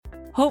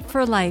Hope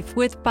for Life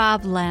with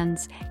Bob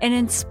Lenz, an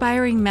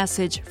inspiring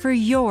message for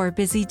your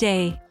busy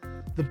day.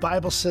 The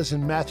Bible says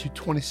in Matthew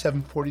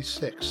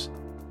 27:46,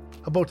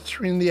 about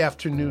 3 in the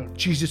afternoon,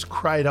 Jesus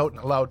cried out in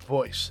a loud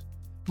voice,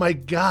 my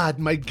God,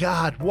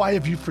 why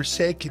have you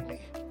forsaken me?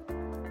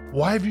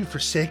 Why have you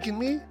forsaken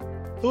me?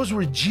 Those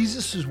were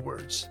Jesus'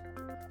 words.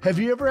 Have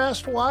you ever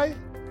asked why?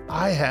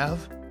 I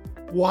have.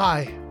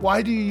 Why?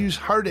 Why do you use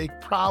heartache,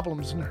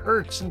 problems, and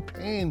hurts, and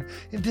pain,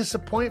 and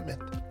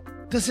disappointment?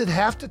 Does it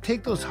have to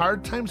take those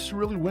hard times to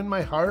really win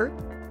my heart?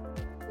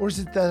 Or is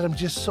it that I'm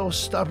just so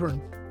stubborn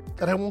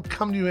that I won't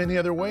come to you any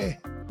other way?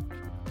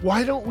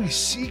 Why don't we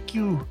seek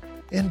you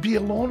and be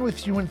alone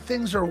with you when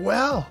things are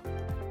well?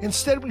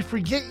 Instead, we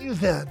forget you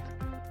then.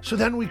 So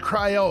then we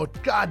cry out,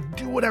 God,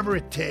 do whatever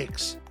it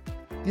takes.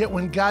 Yet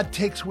when God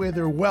takes away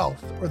their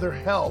wealth or their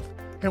health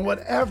and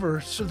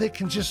whatever so they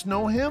can just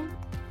know him,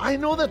 I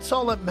know that's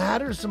all that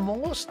matters the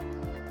most,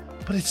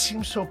 but it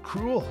seems so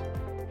cruel.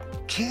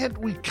 Can't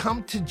we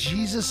come to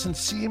Jesus and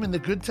see him in the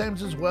good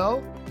times as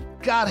well?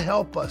 God,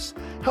 help us.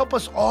 Help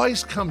us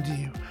always come to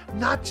you,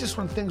 not just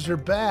when things are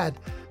bad,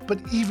 but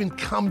even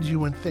come to you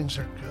when things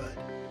are good.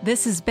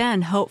 This has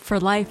been Hope for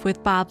Life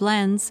with Bob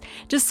Lenz.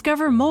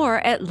 Discover more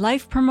at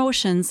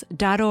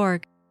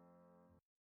lifepromotions.org.